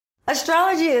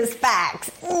Astrology is facts.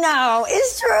 No,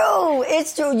 it's true.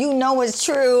 It's true. You know it's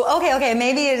true. Okay.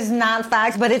 Maybe it's not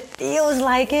facts, but it feels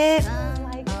like it.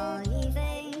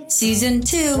 Season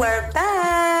 2. We're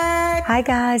back. Hi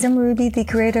guys, I'm Ruby, the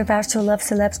creator of Astro Love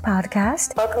Celebs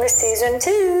podcast. Welcome to Season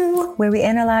 2, where we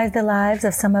analyze the lives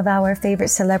of some of our favorite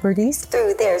celebrities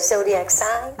through their zodiac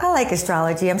sign. I like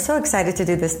astrology. I'm so excited to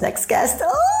do this next guest.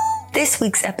 This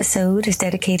week's episode is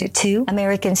dedicated to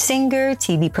American singer,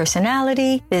 TV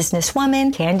personality,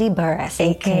 businesswoman, Kandi Burruss,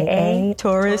 aka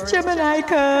Taurus Gemini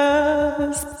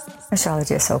cusp.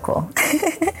 Astrology is so cool.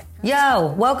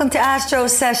 Yo, welcome to Astro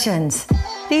Sessions.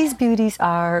 These beauties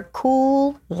are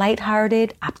cool,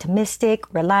 lighthearted, optimistic,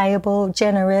 reliable,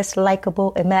 generous,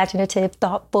 likable, imaginative,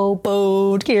 thoughtful,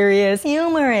 bold, curious,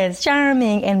 humorous,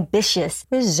 charming, ambitious,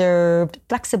 reserved,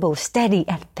 flexible, steady,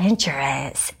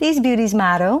 adventurous. These beauties'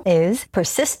 motto is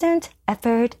persistent,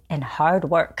 effort, and hard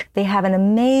work. They have an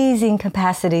amazing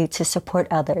capacity to support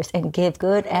others and give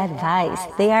good advice.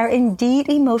 They are indeed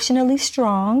emotionally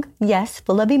strong, yes,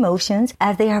 full of emotions,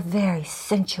 as they are very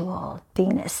sensual,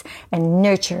 Venus, and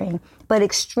nurturing, but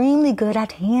extremely good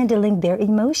at handling their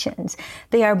emotions.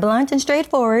 They are blunt and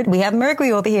straightforward. We have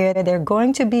Mercury over here that they're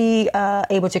going to be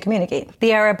able to communicate.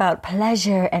 They are about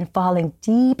pleasure and falling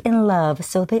deep in love,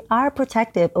 so they are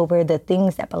protective over the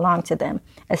things that belong to them,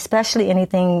 especially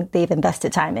anything they've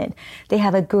invested time in. They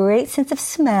have a great sense of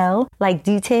smell, like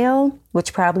detail,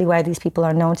 which probably why these people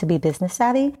are known to be business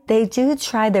savvy. They do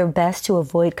try their best to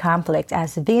avoid conflict,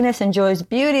 as Venus enjoys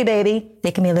beauty, baby.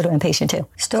 They can be a little impatient too.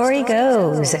 Story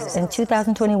goes, in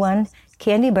 2021,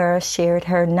 Kandi Burruss shared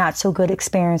her not-so-good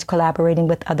experience collaborating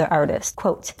with other artists.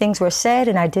 Quote, things were said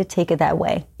and I did take it that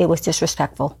way. It was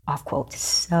disrespectful, off quote.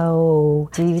 So,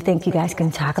 do you think you guys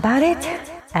can talk about it?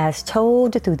 As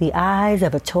told through the eyes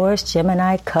of a Taurus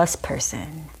Gemini cusp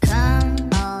person.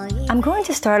 I'm going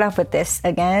to start off with this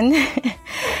again.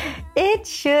 It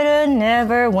should have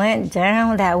never went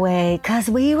down that way because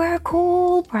we were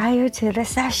cool prior to the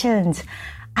sessions.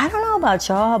 I don't know about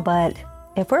y'all, but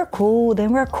if we're cool,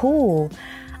 then we're cool.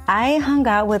 I hung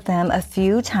out with them a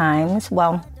few times.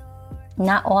 Well,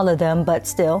 not all of them, but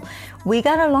still, we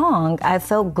got along. I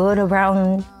felt good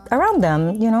around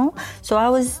them, you know? So I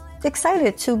was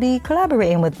excited to be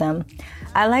collaborating with them.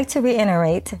 I like to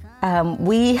reiterate,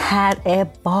 we had a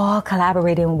ball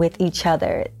collaborating with each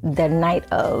other the night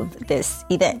of this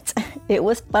event. It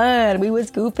was fun. We was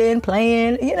goofing,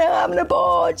 playing, having a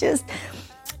ball, just,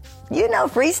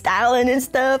 freestyling and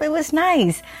stuff. It was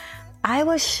nice. I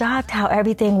was shocked how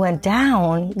everything went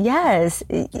down. Yes,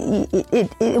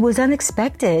 it was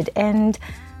unexpected and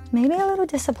maybe a little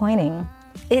disappointing.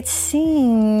 It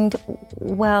seemed,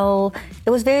 it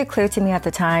was very clear to me at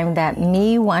the time that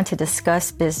me wanting to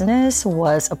discuss business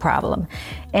was a problem.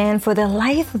 And for the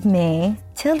life of me,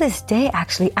 till this day,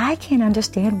 actually, I can't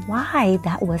understand why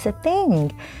that was a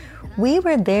thing. We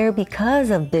were there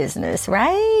because of business,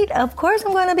 right? Of course,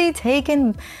 I'm going to be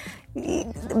taken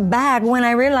back when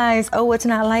I realized, it's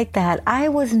not like that. I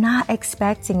was not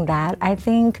expecting that. I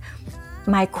think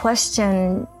my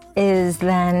question is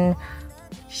then,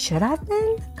 should I have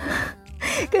been?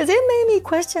 Because it made me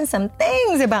question some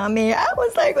things about me. I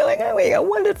was like, wait, I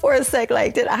wondered for a sec,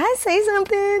 did I say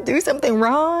something, do something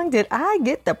wrong? Did I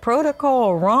get the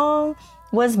protocol wrong?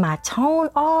 Was my tone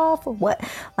off? What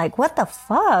the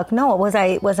fuck? No, was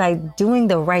I doing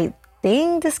the right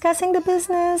thing discussing the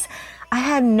business? I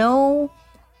had no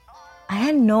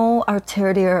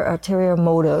ulterior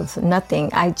motive, nothing.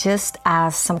 I just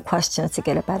asked some questions to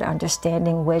get a better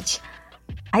understanding, which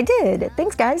I did.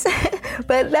 Thanks, guys.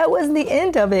 But that wasn't the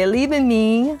end of it, leaving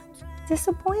me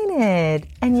disappointed.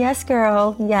 And yes,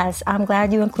 girl, yes, I'm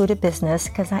glad you included business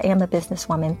because I am a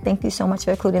businesswoman. Thank you so much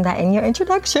for including that in your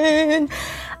introduction.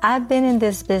 I've been in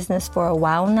this business for a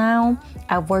while now.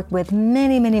 I've worked with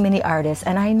many, many, many artists,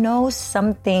 and I know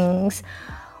some things.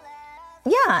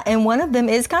 Yeah, and one of them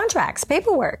is contracts,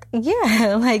 paperwork.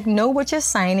 Yeah, know what you're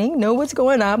signing, know what's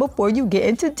going on before you get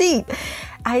into deep.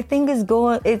 I think it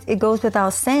goes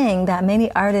without saying that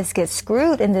many artists get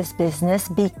screwed in this business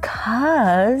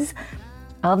because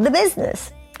of the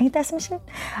business. Ain't that some shit?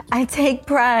 I take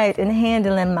pride in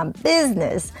handling my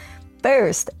business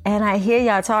first, and I hear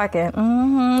y'all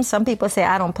talking. Some people say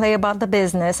I don't play about the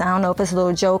business. I don't know if it's a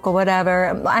little joke or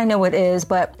whatever. I know it is,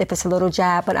 but if it's a little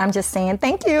jab, but I'm just saying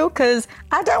thank you because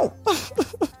I don't.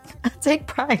 I take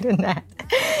pride in that.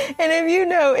 And if you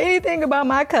know anything about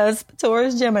my cusp,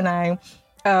 Taurus Gemini,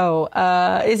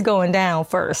 it's going down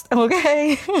first,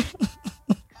 okay?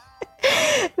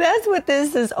 That's what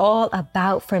this is all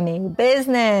about for me.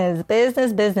 Business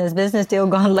deal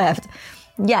gone left.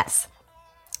 Yes.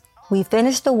 We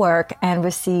finished the work and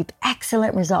received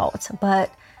excellent results, but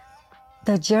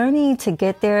the journey to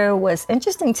get there was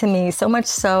interesting to me, so much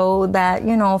so that,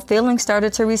 feelings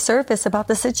started to resurface about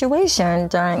the situation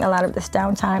during a lot of this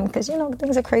downtime because,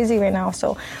 things are crazy right now.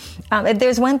 So if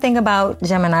there's one thing about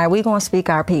Gemini, we're going to speak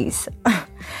our piece.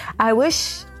 I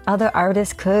wish other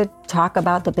artists could talk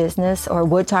about the business or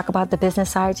would talk about the business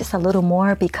side just a little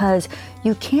more, because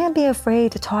you can't be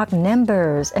afraid to talk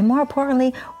numbers and, more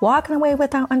importantly, walking away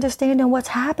without understanding what's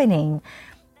happening.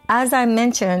 As I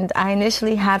mentioned, I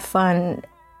initially had fun.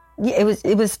 It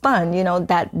was fun,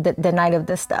 that the night of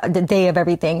the day of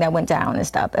everything that went down and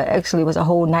stuff. Actually, it was a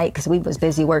whole night because we was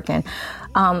busy working.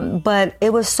 But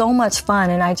it was so much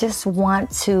fun, and I just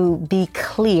want to be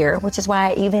clear, which is why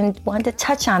I even wanted to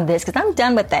touch on this, because I'm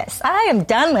done with this. I am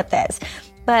done with this.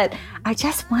 But I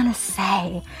just want to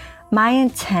say, my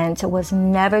intent was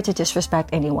never to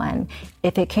disrespect anyone.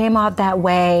 If it came off that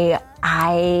way,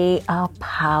 I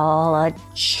apologize.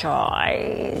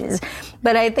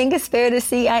 But I think it's fair to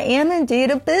see I am indeed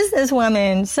a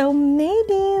businesswoman. So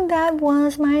maybe that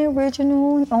was my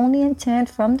original and only intent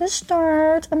from the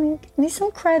start. I mean, give me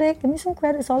some credit.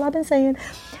 That's all I've been saying.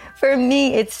 For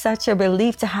me, it's such a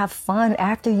relief to have fun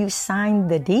after you sign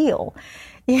the deal.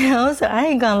 So I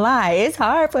ain't gonna lie. It's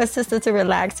hard for a sister to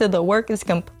relax till the work is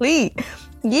complete.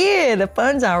 Yeah, the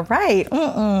fun's all right.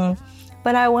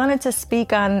 But I wanted to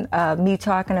speak on me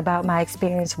talking about my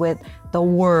experience with the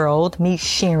world, me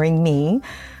sharing me.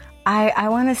 I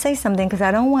want to say something because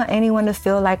I don't want anyone to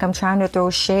feel like I'm trying to throw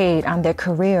shade on their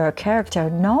career or character.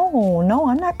 No,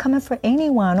 I'm not coming for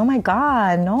anyone. Oh my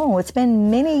God, no. It's been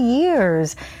many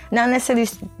years. Not necessarily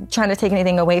trying to take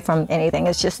anything away from anything.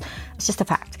 It's just a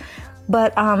fact.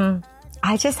 But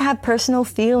I just have personal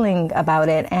feeling about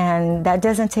it, and that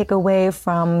doesn't take away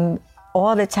from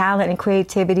all the talent and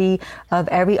creativity of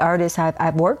every artist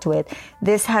I've worked with.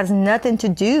 This has nothing to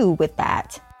do with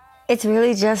that. It's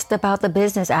really just about the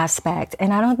business aspect,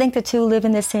 and I don't think the two live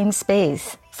in the same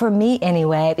space. For me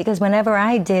anyway, because whenever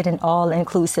I did an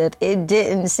all-inclusive, it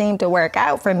didn't seem to work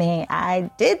out for me.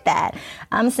 I did that.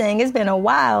 I'm saying it's been a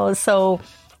while, so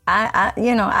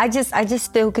I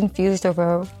just feel confused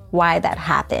over why that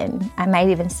happened. I might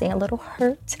even say a little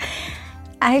hurt.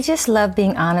 I just love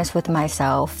being honest with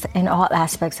myself in all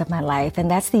aspects of my life,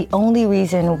 and that's the only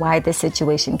reason why this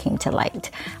situation came to light.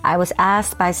 I was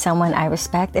asked by someone I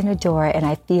respect and adore, and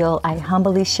I feel I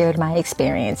humbly shared my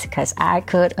experience because I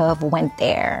could have went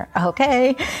there,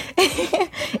 okay?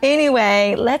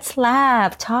 Anyway, let's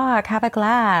laugh, talk, have a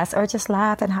glass, or just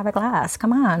laugh and have a glass.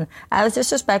 Come on. I was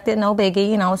disrespected, no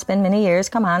biggie. It's been many years.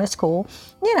 Come on, it's cool.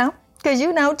 Because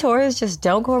Taurus just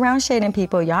don't go around shading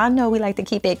people. Y'all know we like to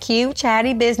keep it cute,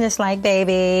 chatty, business-like,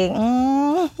 baby.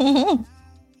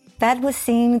 That was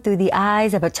seen through the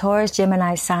eyes of a Taurus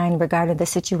Gemini sign regarding the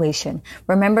situation.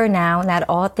 Remember now, not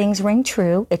all things ring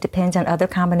true. It depends on other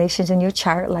combinations in your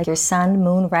chart, like your sun,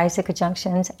 moon, rising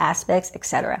conjunctions, aspects,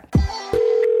 etc.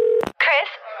 Chris,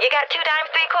 you got 2 dimes,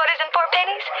 3 quarters, and 4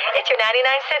 pennies? It's your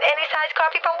 99-cent any size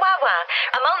coffee from Wawa.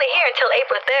 I'm only here until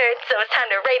April 3rd, so it's time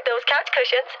to rate those couch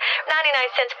cushions.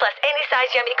 99 cents plus any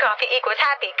size yummy coffee equals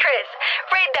happy. Chris,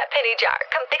 raid that penny jar.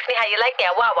 Come fix me how you like me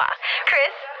at Wawa.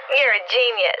 Chris, you're a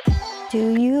genius.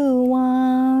 Do you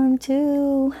want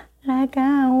to, like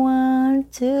I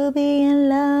want to be in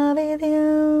love with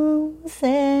you?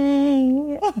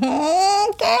 Say,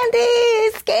 Kandi,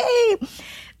 escape.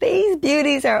 These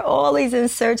beauties are always in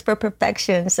search for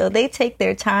perfection, so they take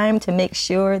their time to make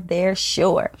sure they're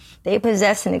sure. They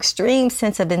possess an extreme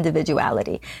sense of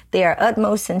individuality. They are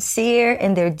utmost sincere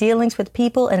in their dealings with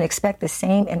people and expect the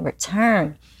same in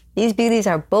return. These beauties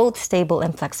are both stable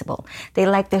and flexible. They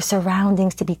like their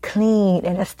surroundings to be clean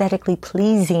and aesthetically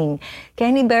pleasing.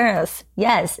 Kandi Burruss,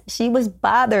 yes, she was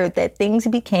bothered that things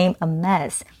became a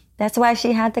mess. That's why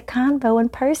she had the convo in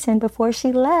person before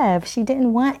she left. She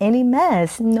didn't want any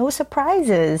mess, no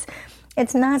surprises.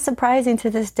 It's not surprising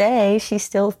to this day. She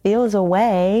still feels a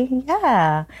way.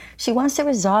 Yeah, she wants to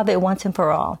resolve it once and for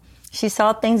all. She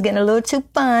saw things getting a little too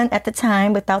fun at the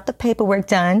time without the paperwork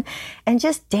done and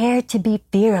just dared to be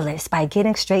fearless by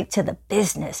getting straight to the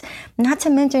business. Not to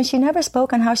mention, she never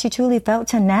spoke on how she truly felt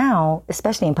to now,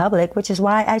 especially in public, which is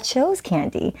why I chose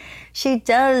Kandi. She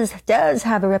does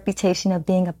have a reputation of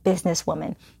being a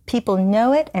businesswoman. People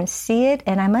know it and see it,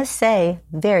 and I must say,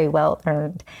 very well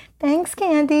earned. Thanks,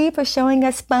 Kandi, for showing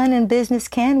us fun and business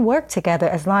can work together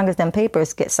as long as them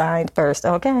papers get signed first,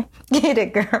 okay? Get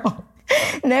it, girl.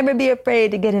 Never be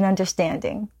afraid to get an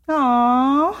understanding.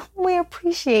 Aww, we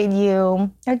appreciate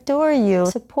you, adore you,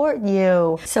 support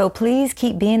you. So please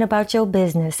keep being about your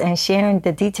business and sharing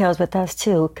the details with us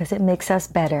too, because it makes us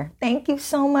better. Thank you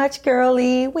so much,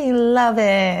 girlie. We love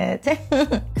it.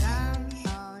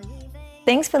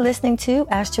 Thanks for listening to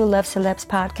Astro Love Celebs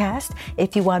podcast.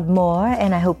 If you want more,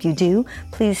 and I hope you do,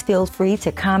 please feel free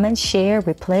to comment, share,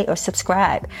 replay, or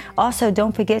subscribe. Also,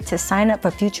 don't forget to sign up for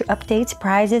future updates,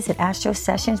 prizes, and Astro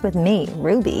sessions with me,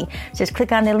 Ruby. Just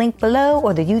click on the link below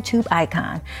or the YouTube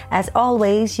icon. As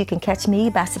always, you can catch me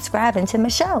by subscribing to my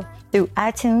show through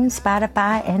iTunes,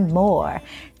 Spotify, and more.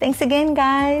 Thanks again,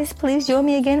 guys. Please join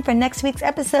me again for next week's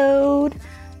episode.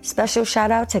 Special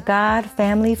shout out to God,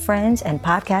 family, friends, and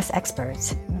podcast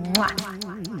experts. Mwah.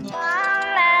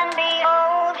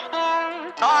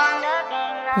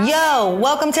 Yo,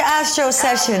 welcome to Astro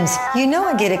Sessions. You know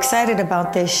I get excited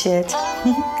about this shit.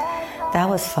 That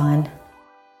was fun.